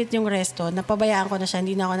mag-open ulit yung resto, napabayaan ko na siya,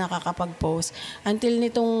 hindi na ako nakakapag-post. Until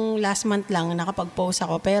nitong last month lang nakapag-post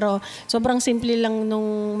ako. Pero sobrang simple lang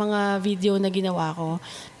nung mga video na ginawa ko.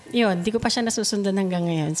 Yun, di ko pa siya nasusundan hanggang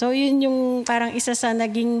ngayon. So, yun yung parang isa sa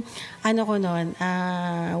naging, ko noon,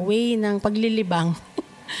 way ng paglilibang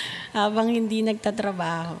habang hindi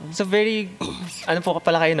nagtatrabaho. So, very, po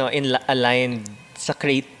pala kayo, no? Aligned sa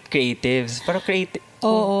creatives. Pero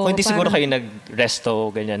Oo, kung hindi siguro kayo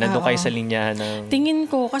nag-resto, ganyan, nandun kayo sa linya ng... Tingin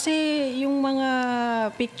ko, kasi yung mga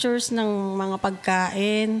pictures ng mga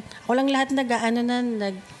pagkain, ako lang lahat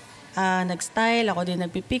nag-style, ako din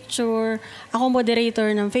nagpipicture. Ako moderator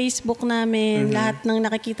ng Facebook namin. Lahat ng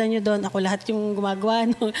nakikita nyo doon, ako lahat yung gumagawa.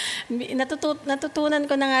 No? Natutunan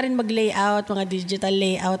ko na nga rin mag-layout, mga digital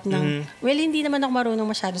layout ng... Well, hindi naman ako marunong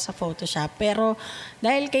masyado sa Photoshop. Pero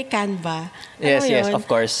dahil kay Canva, yes, of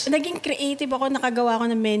course. Naging creative ako, nakagawa ko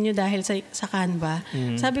ng menu dahil sa Canva.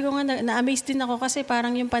 Sabi ko nga, na-amaze din ako kasi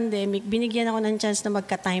parang yung pandemic, binigyan ako ng chance na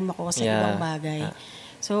magka-time ako sa ibang bagay.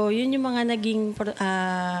 So, yun yung mga naging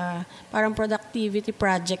parang productivity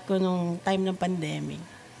project ko nung time ng pandemic.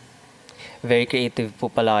 Very creative po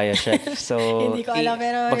pala kayo, Chef. So, hindi ko alam,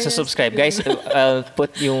 pero... magsusubscribe. Guys, I'll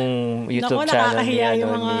put yung YouTube channel nakakahiya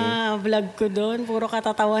yung mga vlog ko doon. Puro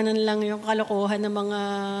katatawanan lang yung kalokohan ng mga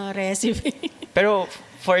recipe. Pero,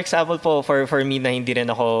 for example po, for me na hindi rin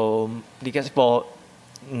ako... Hindi kasi po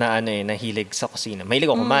nahilig sa kusina. Mahilig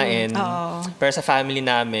ako kumain. Pero sa family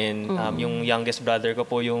namin, yung youngest brother ko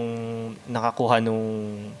po yung nakakuha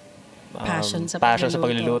nung passion sa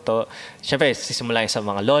pagluluto. Siyempre, sisimula sa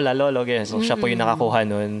mga lola, lolo, ganyan. So, siya po yung nakakuha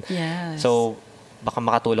nun. Yes. So, baka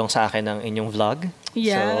makatulong sa akin ang inyong vlog.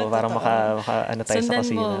 Yeah, so, parang tayo sa kusina.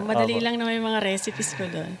 Sundan mo. Madali lang naman yung mga recipes ko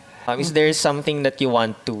doon. Is there something that you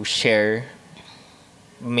want to share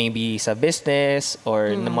maybe sa business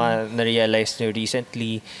or na-realize nyo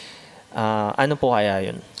recently, ano po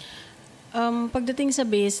kaya yun? Pagdating sa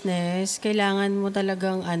business, kailangan mo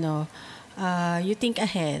talagang you think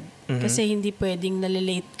ahead. Kasi hindi pwedeng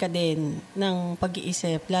nalilate ka din ng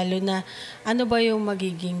pag-iisip. Lalo na ano ba yung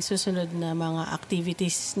magiging susunod na mga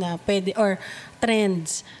activities na pwede or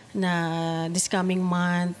trends na this coming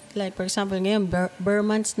month. Like for example, ngayon, Burr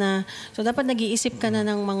months na. So dapat nag-iisip ka na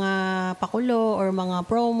ng mga pakulo or mga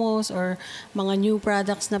promos or mga new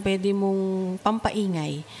products na pwede mong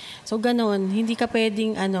pampaingay. So ganun, hindi ka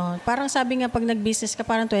pwedeng parang sabi nga pag nag-business ka,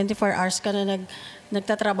 parang 24 hours ka na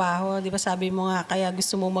nagtatrabaho. Di ba sabi mo nga, kaya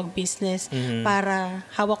gusto mo mag-business para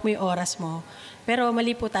hawak mo yung oras mo. Pero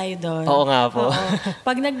mali po tayo doon. Oo nga po.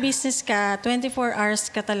 Pag nag-business ka, 24 hours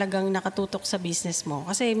ka talagang nakatutok sa business mo.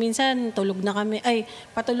 Kasi minsan patulog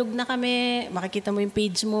na kami, makikita mo yung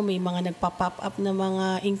page mo, may mga nagpa-pop up na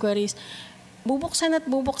mga inquiries. Bubuksan at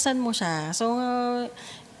bubuksan mo siya. So,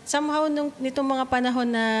 somehow nitong mga panahon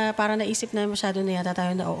na parang naisip na masyado na yata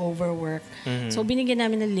tayo na overwork. So, binigyan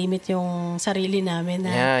namin ng limit yung sarili namin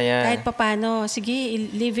na kahit papano, sige,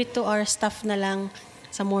 leave it to our staff na lang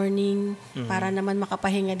sa morning para naman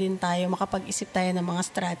makapahinga din tayo, makapag-isip tayo ng mga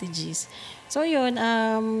strategies. So yun,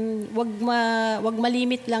 wag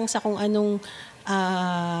malimit lang sa kung anong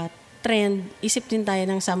trend, isip din tayo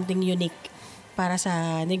ng something unique para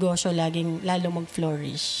sa negosyo lalo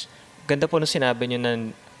mag-flourish. Ganda po nung sinabi nyo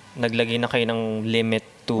na naglagay na kayo ng limit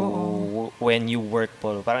to when you work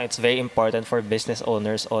po. Parang it's very important for business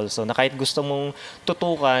owners also na kahit gusto mong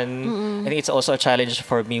tutukan, I think it's also a challenge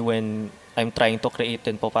for me when I'm trying to create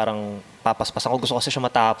din po, parang papaspas ako. Gusto ko kasi siya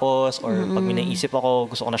matapos or pag may naisip ako,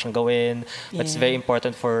 gusto ko na siyang gawin. But it's very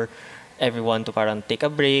important for everyone to parang take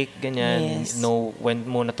a break, ganyan. Know when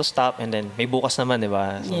muna to stop and then may bukas naman, di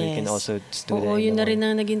ba? So we can also do that. Yun na rin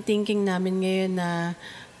ang naging thinking namin ngayon na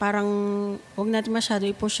parang huwag natin masyado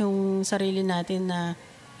i-push yung sarili natin na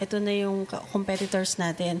ito na yung competitors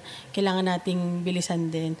natin. Kailangan nating bilisan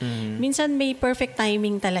din. Minsan may perfect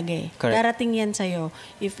timing talaga eh. Correct. Darating yan sa'yo.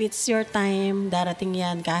 If it's your time, darating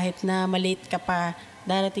yan. Kahit na malate ka pa,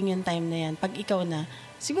 darating yung time na yan. Pag ikaw na.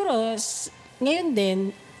 Siguro, ngayon din,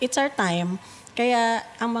 it's our time. Kaya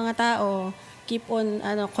ang mga tao, keep on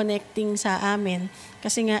connecting sa amin.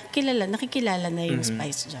 Kasi nga, nakikilala na yung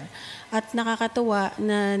Spice Jar. At nakakatuwa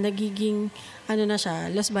na nagiging na siya,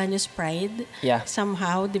 Los Baños Pride.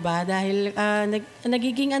 Somehow, 'di ba? Dahil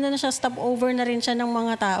nagiging na siya, stopover na rin siya ng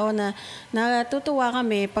mga tao na natutuwa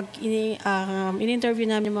kami pag in-interview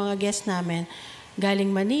namin yung mga guests namin.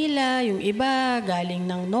 Galing Manila, yung iba, galing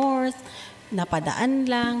ng North. napadaan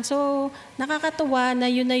lang. So, nakakatuwa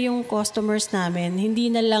na yun na yung customers namin,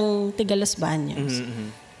 hindi na lang tiga Los Baños.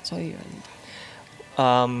 So, yun.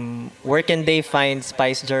 Where can they find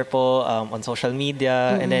Spice Jar po on social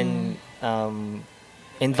media? And then,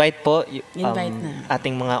 invite po Invite na.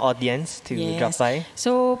 ating mga audience to drop by.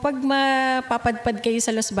 So, pag mapapadpad kayo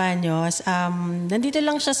sa Los Baños, nandito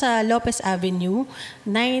lang siya sa Lopez Avenue,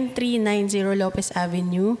 9390 Lopez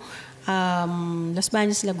Avenue, Los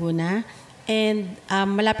Baños, Laguna. And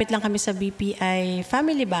malapit lang kami sa BPI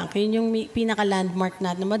Family Bank. Yun yung pinaka-landmark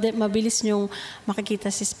natin. Mabilis nyong makikita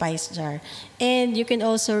si Spice Jar. And you can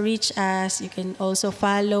also reach us. You can also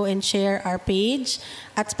follow and share our page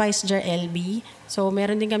at Spice Jar LB. So,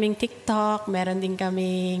 meron din kaming TikTok, meron din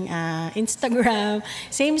kaming Instagram.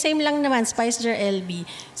 Same lang naman, Spice Jar LB.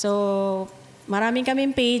 So, maraming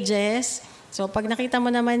kaming pages. So, pag nakita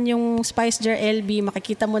mo naman yung Spice Jar LB,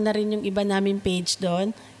 makikita mo na rin yung iba naming page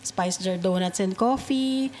doon. Spice Jar Donuts and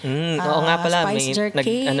Coffee. Oo nga pala. Spice Jar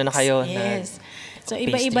Cakes. Ano na kayo? Yes. So,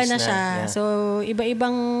 iba-iba na siya. Yeah. So,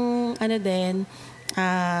 iba-ibang din,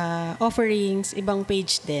 offerings, ibang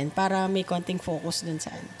page din para may konting focus dun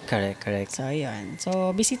saan. Correct. So, yun. So,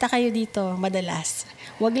 bisita kayo dito madalas.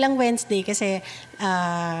 Wag lang Wednesday kasi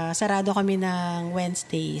sarado kami ng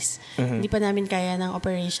Wednesdays. Hindi pa namin kaya ng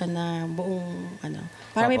operation na buong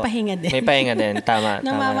para may pahinga din. May pahinga din, tama.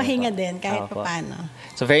 Namamahinga din kahit paano.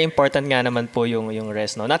 So very important nga naman po yung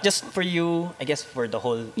rest, no? Not just for you, I guess for the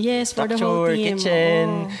whole for the structure, whole team.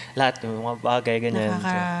 kitchen, lahat ng mga bagay ganyan.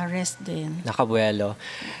 Nakaka-rest din. Nakabuelo.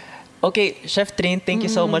 Okay, Chef Trin, thank you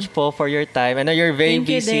so much po for your time. I know you're very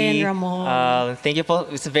busy. Thank you din, Ramon. Thank you po.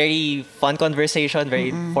 It's a very fun conversation, very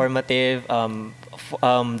informative.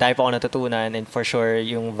 Dahil po ako natutunan, and for sure,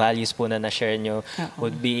 yung values po na na-share nyo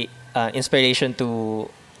would be inspiration to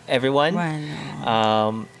everyone.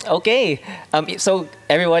 Okay. So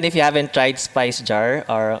everyone, if you haven't tried Spice Jar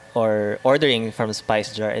or ordering from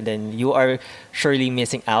Spice Jar, and then you are surely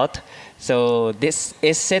missing out. So this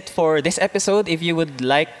is it for this episode. If you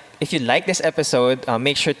like this episode,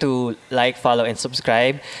 make sure to like, follow, and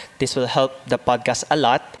subscribe. This will help the podcast a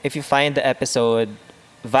lot. If you find the episode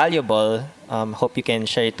valuable, hope you can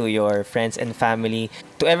share it to your friends and family,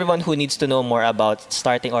 to everyone who needs to know more about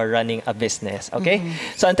starting or running a business. Okay?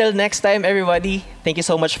 So until next time, everybody, thank you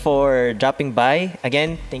so much for dropping by.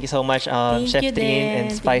 Again, thank you so much, Chef Trin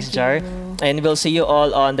and Spice Jar. And we'll see you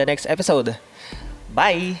all on the next episode.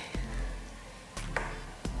 Bye!